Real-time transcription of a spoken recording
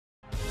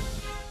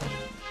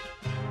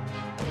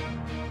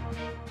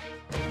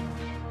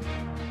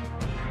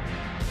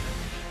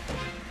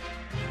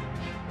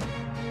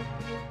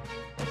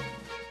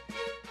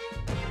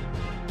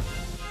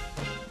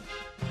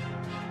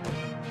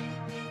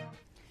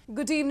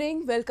Good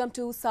evening. Welcome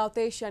to South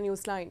Asia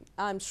Newsline.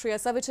 I'm Shreya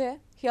Savijay.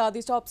 Here are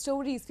the top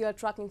stories we are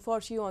tracking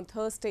for you on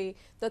Thursday,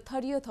 the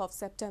 30th of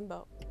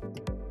September.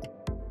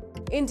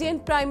 Indian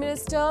Prime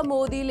Minister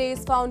Modi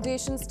lays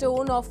foundation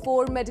stone of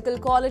 4 medical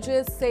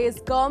colleges, says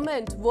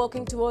government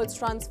working towards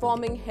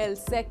transforming health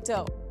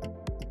sector.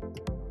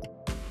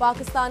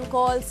 Pakistan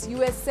calls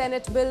US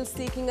Senate bill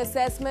seeking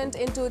assessment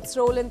into its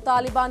role in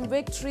Taliban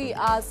victory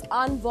as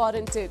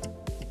unwarranted.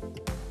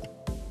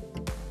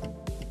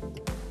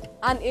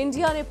 And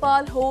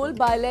India-Nepal hold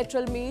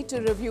bilateral meet to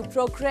review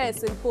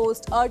progress in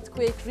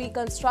post-earthquake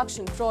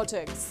reconstruction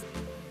projects.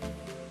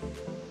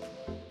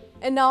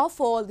 And now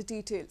for all the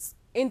details.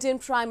 Indian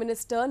Prime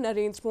Minister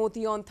Narendra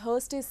Modi on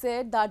Thursday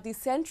said that the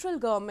central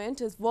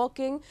government is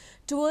working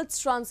towards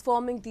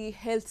transforming the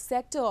health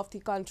sector of the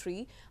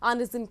country and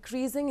is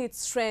increasing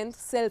its strength,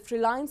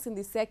 self-reliance in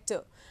the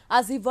sector,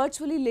 as he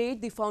virtually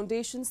laid the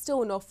foundation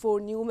stone of 4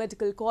 new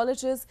medical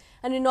colleges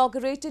and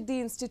inaugurated the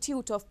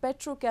Institute of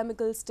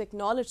Petrochemicals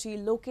Technology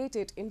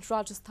located in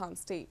Rajasthan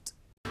state.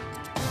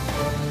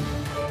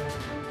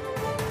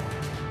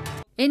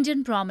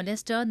 Indian Prime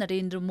Minister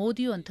Narendra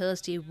Modi on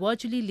Thursday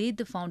virtually laid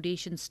the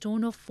foundation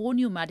stone of 4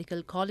 new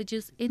medical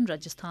colleges in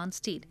Rajasthan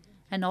state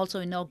and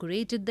also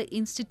inaugurated the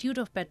Institute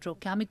of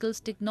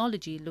Petrochemicals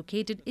Technology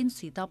located in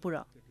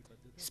Sitapura.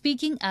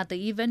 Speaking at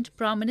the event,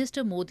 Prime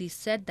Minister Modi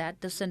said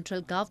that the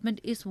central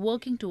government is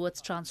working towards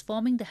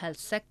transforming the health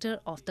sector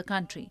of the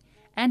country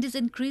and is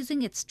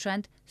increasing its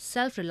strength,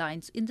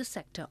 self-reliance in the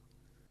sector.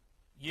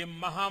 ये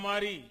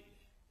महामारी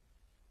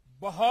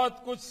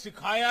बहुत कुछ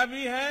सिखाया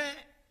भी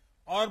है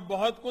और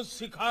बहुत कुछ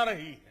सिखा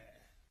रही है।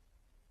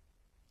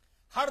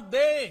 हर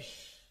देश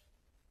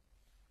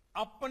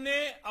अपने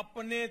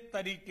अपने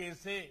तरीके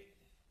से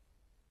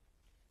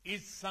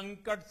इस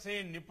संकट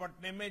से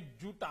निपटने में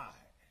जुटा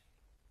है।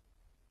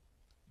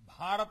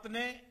 भारत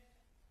ने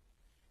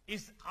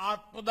इस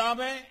आपदा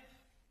में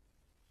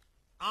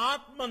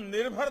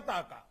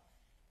आत्मनिर्भरता का,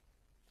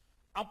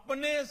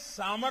 अपने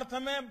सामर्थ्य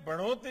में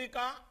बढ़ोतरी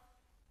का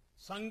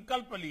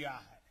संकल्प लिया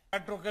है।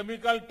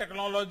 पेट्रोकेमिकल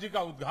टेक्नोलॉजी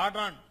का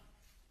उद्घाटन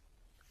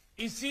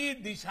इसी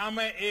दिशा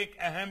में एक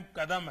अहम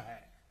कदम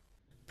है।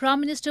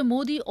 Prime Minister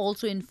Modi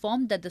also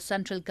informed that the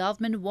central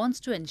government wants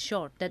to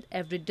ensure that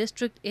every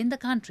district in the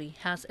country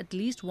has at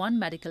least one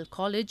medical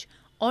college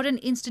or an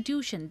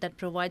institution that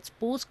provides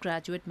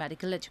postgraduate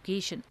medical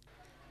education.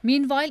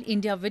 Meanwhile,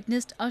 India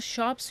witnessed a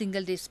sharp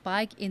single-day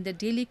spike in the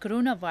daily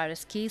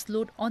coronavirus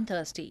caseload on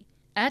Thursday.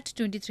 At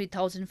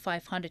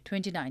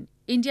 23,529,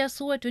 India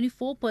saw a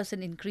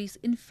 24% increase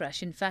in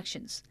fresh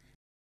infections.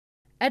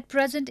 At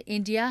present,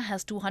 India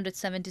has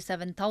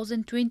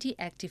 277,020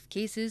 active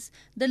cases,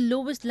 the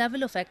lowest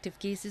level of active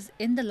cases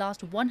in the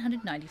last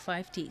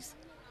 195 days.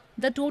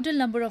 The total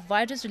number of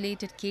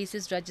virus-related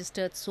cases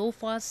registered so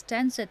far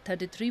stands at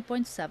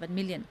 33.7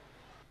 million.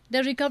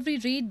 The recovery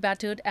rate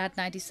battered at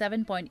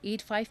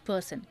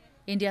 97.85%.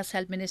 India's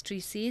Health Ministry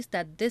says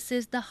that this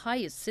is the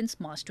highest since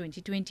March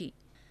 2020.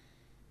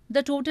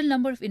 The total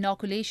number of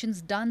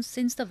inoculations done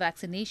since the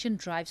vaccination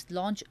drive's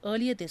launch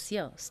earlier this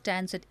year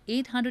stands at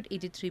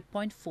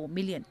 883.4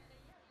 million.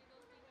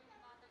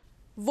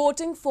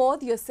 Voting for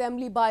the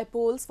assembly by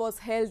polls was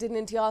held in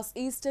India's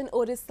eastern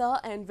Odisha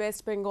and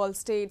West Bengal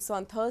states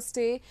on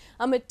Thursday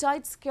amid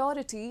tight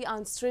security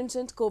and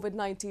stringent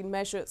COVID-19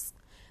 measures.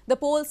 The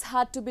polls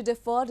had to be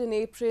deferred in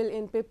April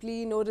in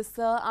Pipili in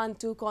Odisha and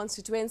 2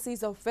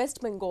 constituencies of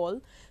West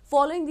Bengal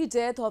following the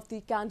death of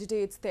the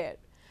candidates there.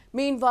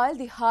 Meanwhile,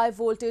 the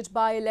high-voltage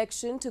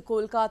by-election to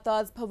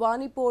Kolkata's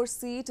Bhowanipore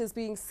seat is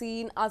being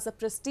seen as a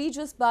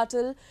prestigious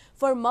battle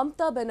for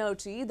Mamata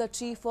Banerjee, the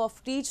chief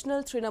of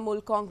regional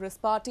Trinamool Congress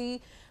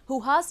party, who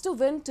has to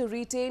win to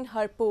retain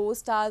her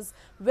post as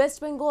West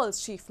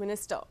Bengal's chief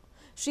minister.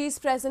 She is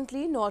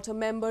presently not a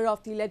member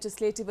of the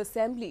Legislative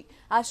Assembly,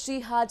 as she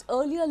had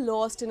earlier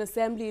lost in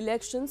assembly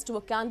elections to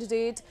a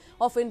candidate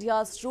of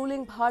India's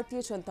ruling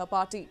Bharatiya Janata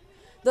Party.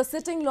 The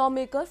sitting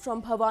lawmaker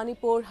from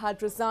Bhowanipore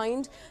had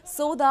resigned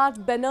so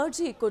that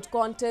Banerjee could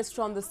contest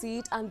from the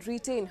seat and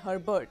retain her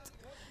berth.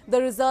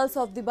 The results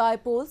of the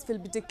by-polls will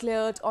be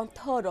declared on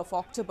 3rd of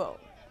October.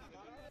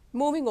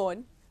 Moving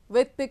on,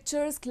 with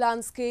picturesque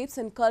landscapes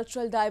and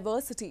cultural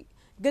diversity,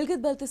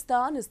 Gilgit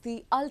Baltistan is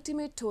the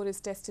ultimate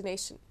tourist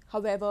destination.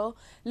 However,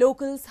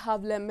 locals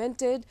have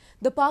lamented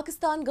the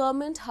Pakistan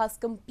government has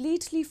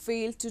completely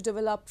failed to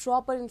develop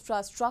proper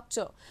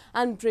infrastructure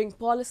and bring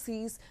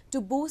policies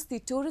to boost the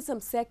tourism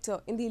sector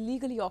in the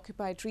illegally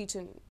occupied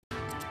region.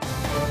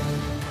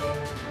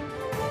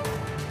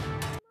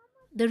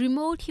 The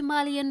remote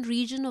Himalayan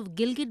region of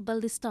Gilgit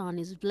Baltistan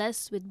is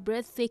blessed with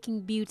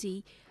breathtaking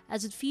beauty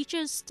as it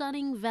features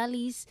stunning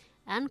valleys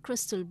and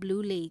crystal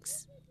blue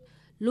lakes.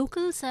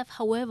 Locals have,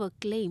 however,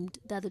 claimed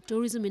that the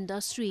tourism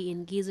industry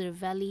in Geyser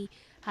Valley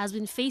has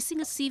been facing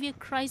a severe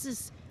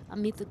crisis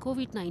amid the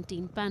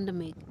COVID-19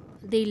 pandemic.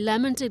 They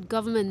lamented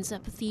government's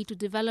apathy to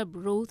develop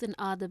roads and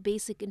other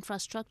basic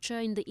infrastructure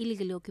in the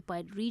illegally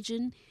occupied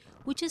region,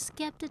 which has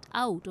kept it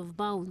out of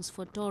bounds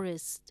for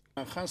tourists.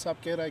 Khan साहब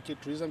कह रहा है कि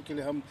tourism के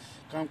लिए हम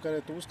काम कर रहे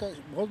हैं तो उसका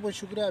बहुत बहुत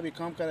शुक्रिया। अभी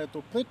काम कर रहे हैं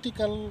तो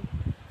प्रैक्टिकल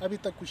अभी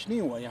तक कुछ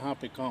नहीं हुआ यहाँ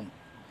पे काम।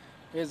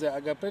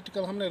 अगर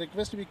प्रैक्टिकल हमने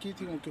रिक्वेस्ट भी की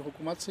थी उनकी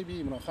हुकूमत से भी,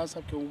 इमरान खान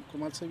साहब की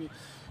हुकूमत से भी,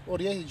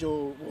 और यही जो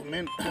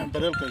मेन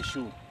बैरल का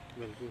इशू,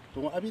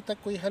 तो अभी तक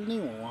कोई हल नहीं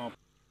हुआ वहाँ।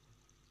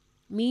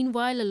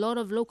 Meanwhile, a lot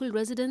of local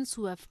residents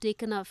who have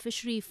taken up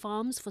fishery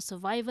farms for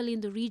survival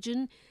in the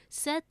region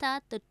said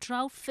that the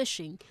trout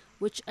fishing,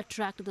 which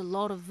attracted a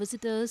lot of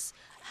visitors,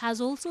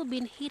 has also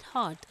been hit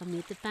hard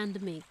amid the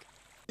pandemic.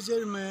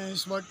 Sir मैं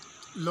इस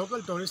वक्त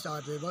local tourist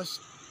आते हैं, बस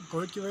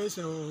Covid की वजह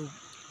से वो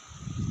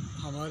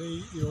हमारे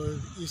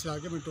इस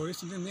इलाके में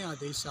टूरिस्ट नहीं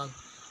आते इस साल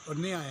और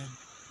नहीं आए हैं,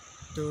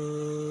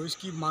 तो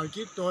इसकी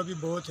मार्केट तो अभी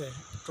बहुत है,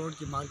 ट्रोट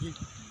की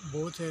मार्केट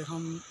बहुत है।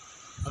 हम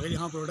अगर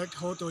यहाँ प्रोडक्ट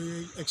हो तो ये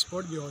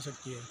एक्सपोर्ट भी हो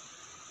सकती है,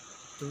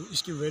 तो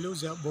इसकी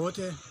वैल्यूज़ बहुत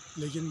है,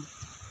 लेकिन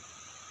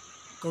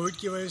कोविड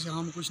की वजह से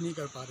हम कुछ नहीं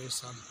कर पा रहे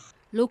इस साल।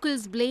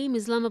 Locals blame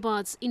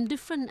Islamabad's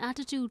indifferent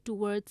attitude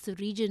towards the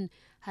region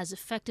has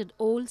affected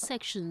all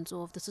sections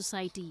of the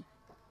society.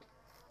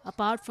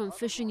 Apart from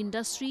fishing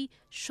industry,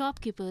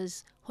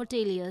 shopkeepers,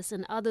 hoteliers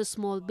and other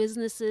small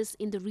businesses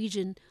in the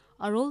region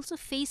are also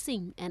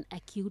facing an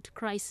acute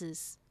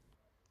crisis.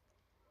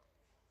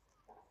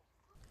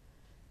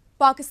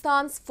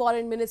 Pakistan's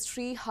Foreign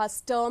Ministry has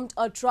termed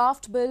a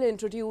draft bill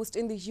introduced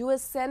in the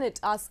US Senate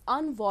as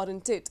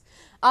unwarranted,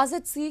 as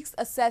it seeks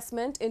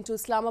assessment into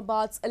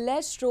Islamabad's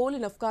alleged role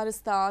in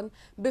Afghanistan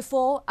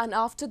before and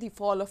after the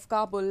fall of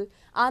Kabul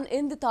and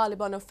in the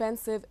Taliban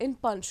offensive in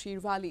Panjshir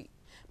Valley.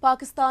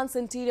 Pakistan's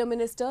Interior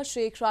Minister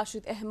Sheikh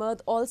Rashid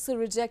Ahmad also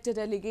rejected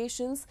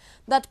allegations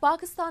that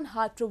Pakistan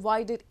had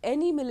provided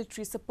any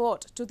military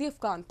support to the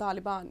Afghan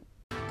Taliban.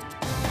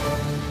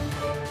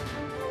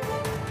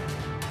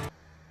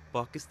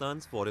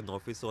 Pakistan's Foreign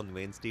Office on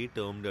Wednesday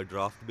termed a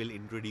draft bill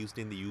introduced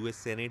in the US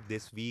Senate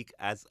this week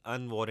as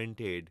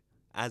unwarranted,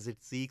 as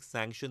it seeks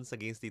sanctions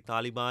against the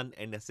Taliban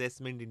and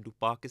assessment into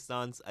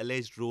Pakistan's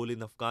alleged role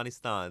in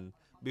Afghanistan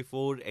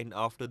before and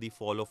after the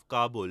fall of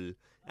Kabul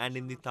and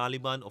in the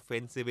Taliban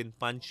offensive in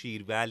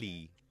Panjshir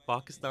Valley.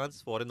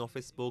 Pakistan's Foreign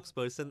Office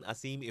spokesperson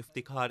Asim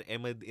Iftikhar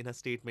Ahmed in a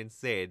statement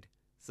said,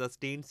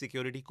 "Sustained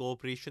security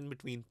cooperation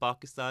between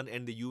Pakistan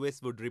and the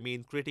US would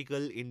remain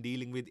critical in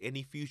dealing with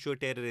any future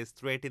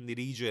terrorist threat in the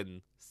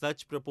region.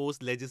 Such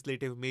proposed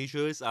legislative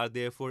measures are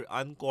therefore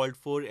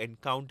uncalled for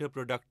and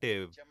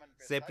counterproductive."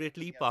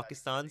 Separately,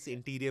 Pakistan's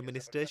Interior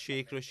Minister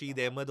Sheikh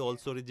Rashid Ahmad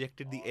also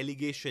rejected the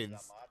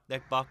allegations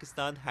that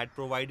Pakistan had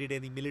provided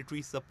any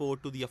military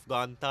support to the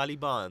Afghan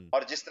Taliban.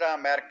 और जिस तरह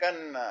American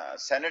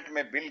senate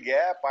में bill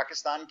गया,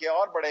 पाकिस्तान के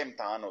और बड़े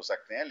इम्तिहान हो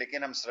सकते हैं,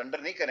 लेकिन हम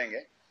सरेंडर नहीं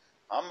करेंगे।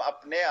 हम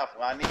अपने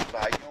अफगानी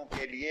भाइयों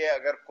के लिए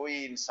अगर कोई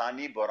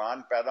इंसानी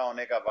बुरान पैदा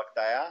होने का वक्त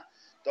आया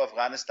तो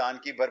अफगानिस्तान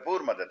की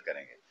भरपूर मदद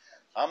करेंगे।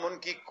 हम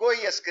उनकी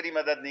कोई अस्करी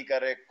मदद नहीं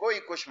कर रहे, कोई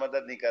कुछ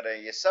मदद नहीं कर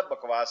रहे, ये सब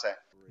बकवास है।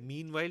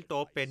 Meanwhile,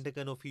 top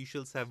Pentagon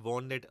officials have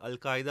warned that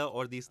Al-Qaeda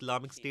or the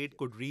Islamic State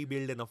could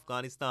rebuild in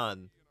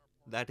Afghanistan.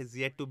 That is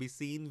yet to be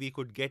seen. We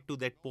could get to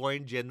that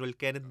point, General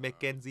Kenneth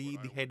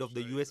McKenzie, the head of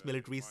the US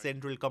military's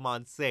Central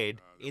Command, said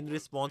in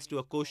response to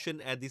a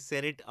question at the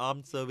Senate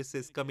Armed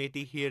Services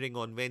Committee hearing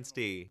on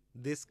Wednesday.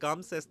 This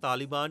comes as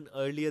Taliban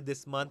earlier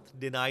this month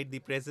denied the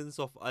presence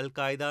of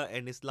Al-Qaeda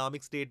and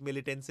Islamic State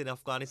militants in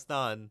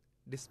Afghanistan,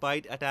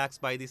 despite attacks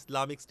by the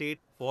Islamic State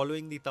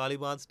following the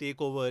Taliban's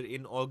takeover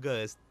in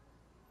August.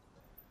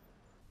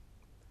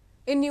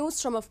 In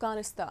news from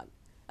Afghanistan,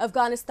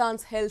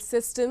 Afghanistan's health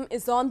system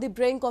is on the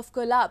brink of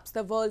collapse,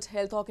 the World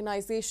Health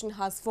Organization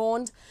has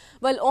warned.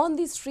 While on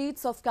the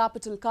streets of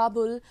capital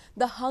Kabul,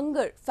 the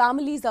hunger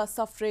families are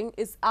suffering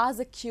is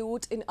as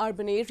acute in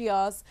urban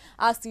areas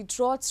as the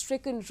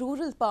drought-stricken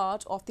rural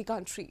part of the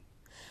country.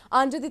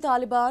 Under the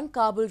Taliban,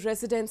 Kabul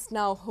residents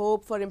now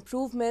hope for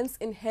improvements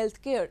in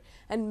healthcare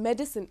and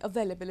medicine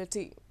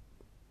availability.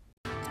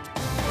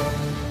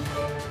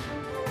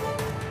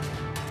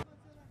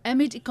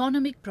 Amid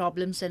economic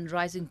problems and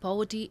rising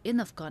poverty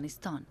in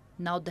Afghanistan,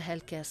 now the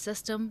healthcare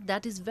system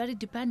that is very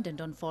dependent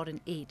on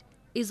foreign aid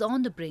is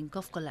on the brink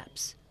of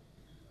collapse.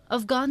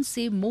 Afghans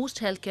say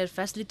most healthcare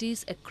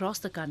facilities across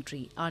the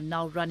country are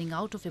now running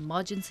out of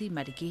emergency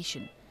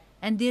medication,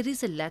 and there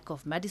is a lack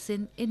of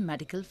medicine in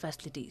medical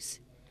facilities.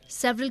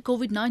 Several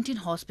COVID-19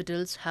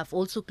 hospitals have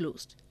also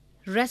closed.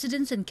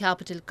 Residents in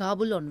capital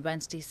Kabul on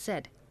Wednesday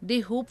said they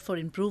hope for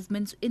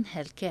improvements in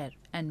healthcare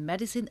and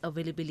medicine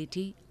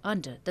availability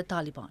under the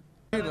Taliban.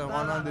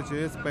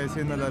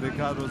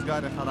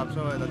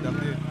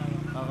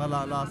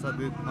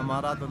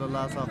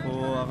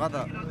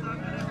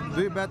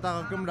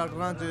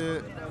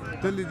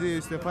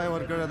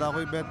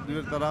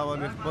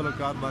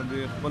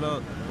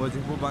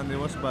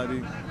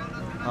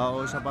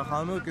 او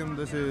شفاخانو کې هم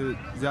د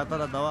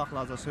زیاتره دوا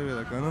خلاصه شوې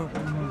ده کنه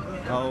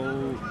او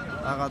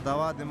هغه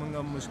دوا د موږ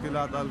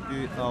مشکلات حل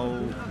کی او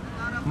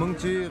موږ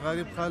چې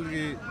غریب خلک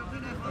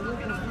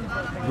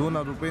دونه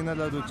روپۍ نه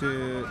لرو چې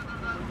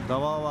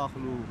دوا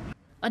واخلو.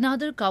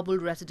 Another Kabul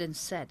resident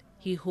said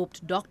he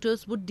hoped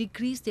doctors would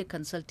decrease their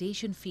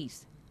consultation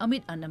fees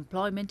amid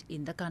unemployment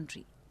in the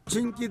country.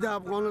 چون که در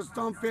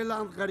افغانستان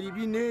فعلا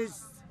غریبی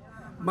نیست،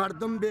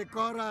 مردم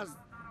بیکار است،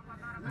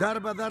 در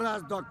بدر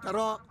از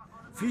دکترها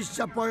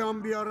فیش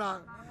پایان بیاره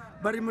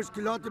برای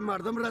مشکلات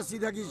مردم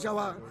رسیدگی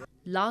شود.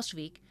 Last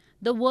week,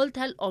 the World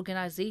Health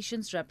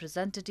Organization's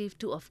representative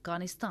to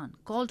Afghanistan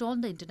called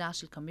on the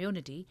international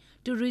community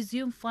to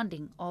resume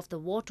funding of the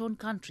war-torn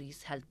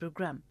country's health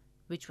program,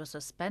 which was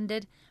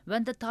suspended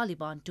when the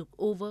Taliban took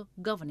over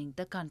governing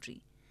the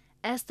country,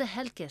 as the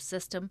healthcare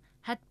system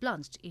had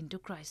plunged into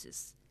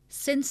crisis.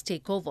 Since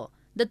takeover,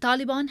 the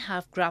Taliban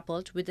have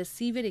grappled with a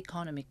severe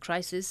economic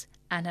crisis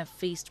and have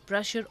faced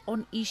pressure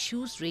on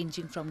issues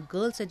ranging from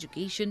girls'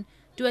 education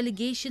to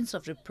allegations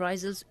of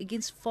reprisals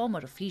against former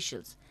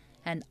officials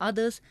and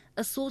others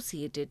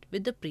associated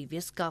with the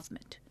previous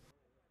government.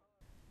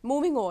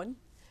 Moving on,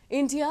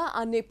 India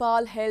and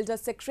Nepal held a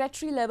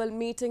secretary-level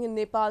meeting in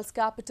Nepal's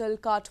capital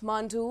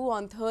Kathmandu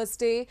on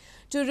Thursday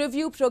to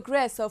review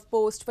progress of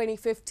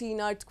post-2015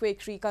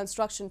 earthquake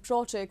reconstruction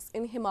projects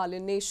in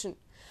Himalayan nation.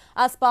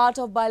 As part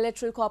of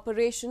bilateral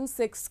cooperation,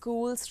 6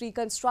 schools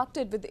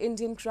reconstructed with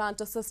Indian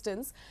grant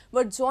assistance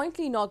were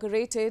jointly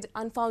inaugurated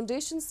and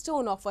foundation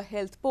stone of a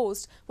health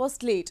post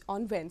was laid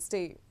on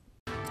Wednesday.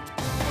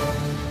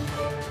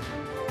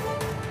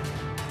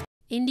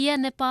 India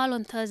and Nepal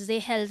on Thursday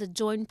held a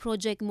joint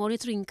project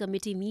monitoring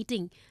committee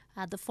meeting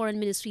at the Foreign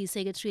Ministry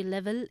Secretary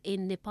level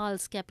in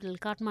Nepal's capital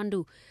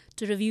Kathmandu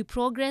to review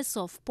progress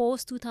of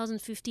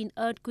post-2015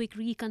 earthquake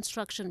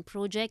reconstruction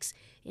projects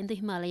in the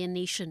Himalayan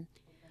nation.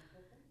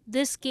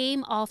 This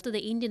came after the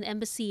Indian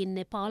Embassy in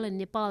Nepal and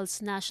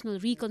Nepal's National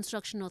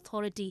Reconstruction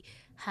Authority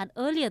had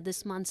earlier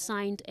this month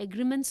signed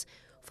agreements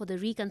for the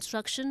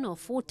reconstruction of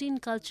 14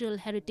 cultural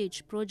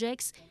heritage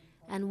projects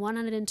and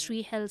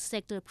 103 health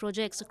sector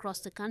projects across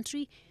the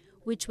country,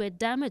 which were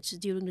damaged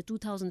during the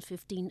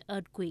 2015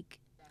 earthquake.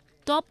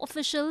 Top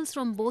officials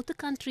from both the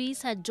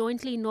countries had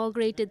jointly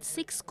inaugurated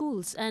 6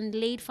 schools and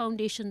laid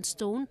foundation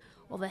stone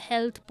of a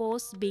health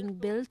post being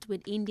built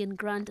with Indian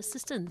grant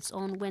assistance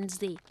on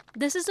Wednesday.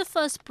 This is the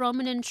first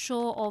prominent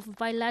show of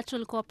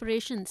bilateral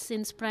cooperation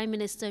since Prime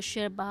Minister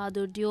Sher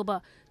Bahadur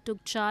Deuba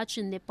took charge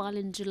in Nepal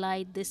in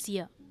July this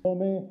year.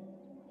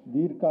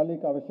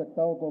 दीर्घकालिक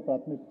आवश्यकताओं को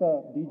प्राथमिकता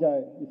दी जाए,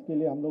 इसके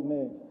लिए हम लोग ने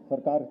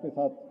सरकार के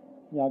साथ,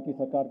 यहाँ की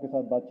सरकार के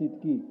साथ बातचीत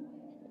की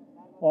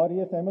और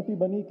ये सहमति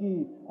बनी कि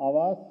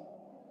आवास,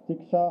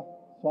 शिक्षा,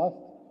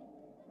 स्वास्थ्य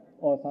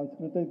और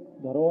सांस्कृतिक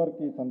धरोहर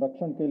के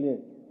संरक्षण के लिए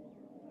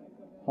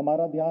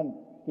हमारा ध्यान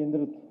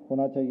केंद्रित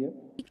होना चाहिए.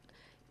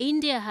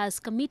 India has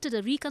committed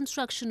a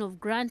reconstruction of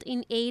grant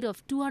in aid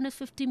of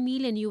 $250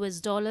 million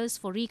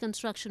for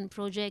reconstruction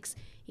projects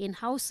in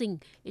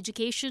housing,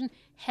 education,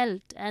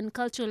 health and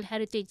cultural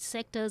heritage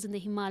sectors in the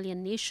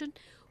Himalayan nation,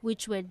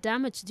 which were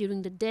damaged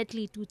during the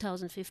deadly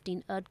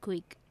 2015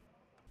 earthquake.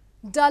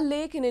 Dal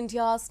Lake in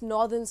India's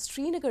northern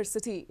Srinagar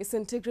city is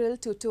integral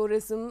to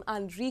tourism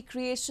and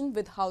recreation,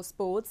 with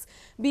houseboats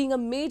being a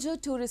major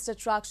tourist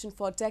attraction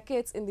for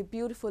decades in the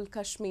beautiful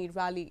Kashmir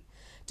Valley.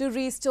 To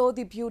restore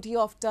the beauty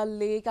of Dal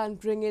Lake and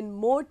bring in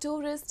more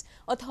tourists,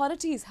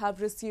 authorities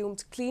have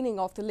resumed cleaning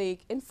of the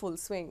lake in full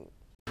swing.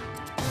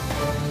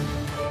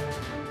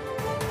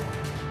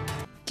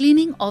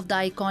 Cleaning of the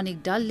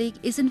iconic Dal Lake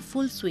is in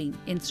full swing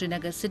in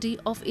Srinagar city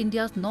of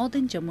India's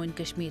northern Jammu and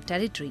Kashmir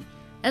territory,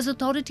 as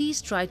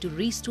authorities try to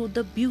restore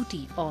the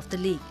beauty of the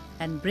lake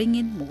and bring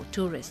in more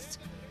tourists.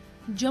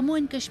 Jammu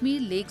and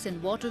Kashmir Lakes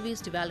and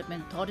Waterways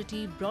Development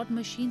Authority brought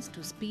machines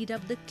to speed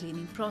up the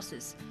cleaning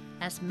process,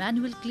 as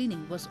manual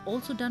cleaning was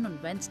also done on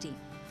Wednesday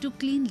to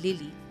clean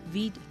lily,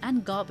 weed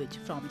and garbage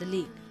from the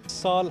lake. इस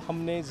साल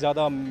हमने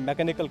ज़्यादा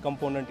mechanical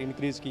component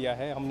increase किया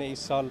है. हमने इस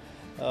साल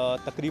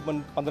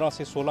तकरीबन 15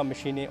 से 16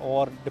 मशीनें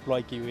और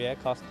डिप्लॉय की हुई है,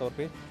 ख़ास तौर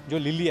पे जो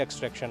लिली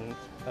एक्सट्रैक्शन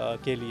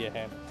के लिए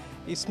है.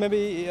 इसमें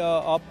भी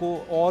आपको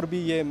और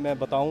भी ये मैं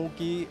बताऊं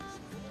कि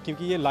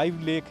क्योंकि ये लाइव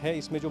लेक है,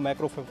 इसमें जो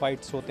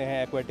मैक्रोफाइट्स होते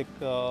हैं, एक्वेटिक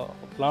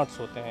प्लांट्स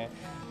होते हैं,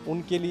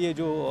 उनके लिए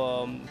जो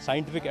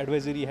साइंटिफिक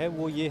एडवाइजरी है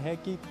वो ये है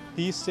कि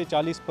 30 से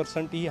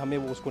 40% ही हमें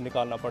वो उसको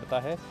निकालना पड़ता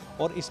है.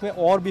 और इसमें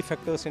और भी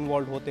फैक्टर्स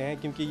इन्वॉल्व होते हैं,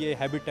 क्योंकि ये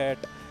हैबिटेट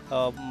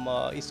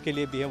इसके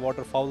लिए भी है,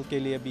 वाटरफाउल के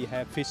लिए भी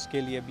है, फिश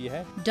के लिए भी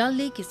है. Dal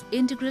Lake is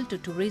integral to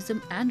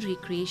tourism and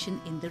recreation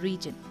in the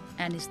region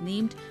and is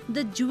named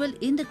the jewel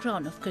in the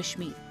crown of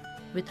Kashmir,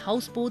 with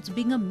houseboats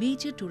being a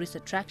major tourist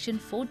attraction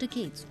for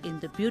decades in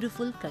the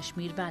beautiful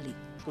Kashmir Valley.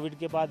 Covid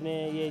के बाद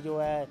में ये जो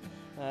है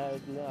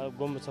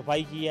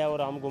सफाई की है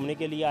और हम घूमने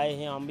के लिए आए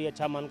हैं. हम भी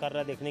अच्छा मन कर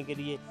रहा है देखने के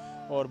लिए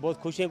और बहुत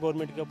खुश हैं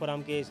गवर्नमेंट के ऊपर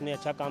हम कि इसने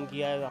अच्छा काम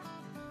किया है.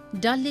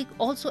 Dal Lake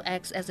also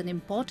acts as an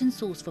important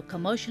source for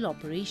commercial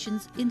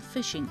operations in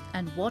fishing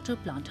and water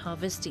plant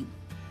harvesting.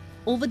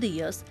 Over the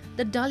years,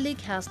 the Dal Lake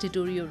has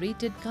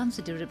deteriorated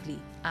considerably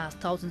as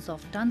thousands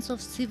of tons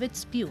of sewage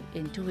spew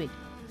into it,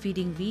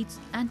 feeding weeds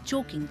and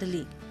choking the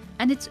lake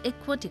and its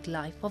aquatic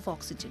life of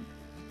oxygen.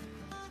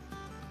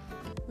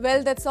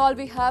 Well, that's all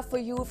we have for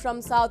you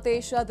from South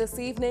Asia this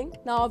evening.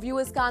 Now,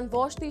 viewers can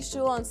watch the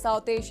show on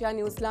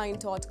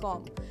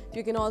southasianewsline.com.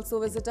 You can also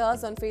visit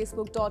us on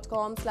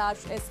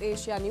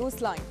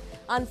facebook.com/SAsiaNewsline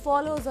and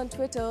follow us on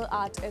Twitter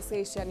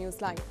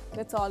 @SAsiaNewsline.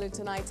 That's all in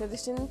tonight's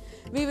edition.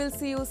 We will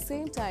see you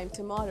same time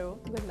tomorrow.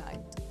 Good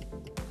night.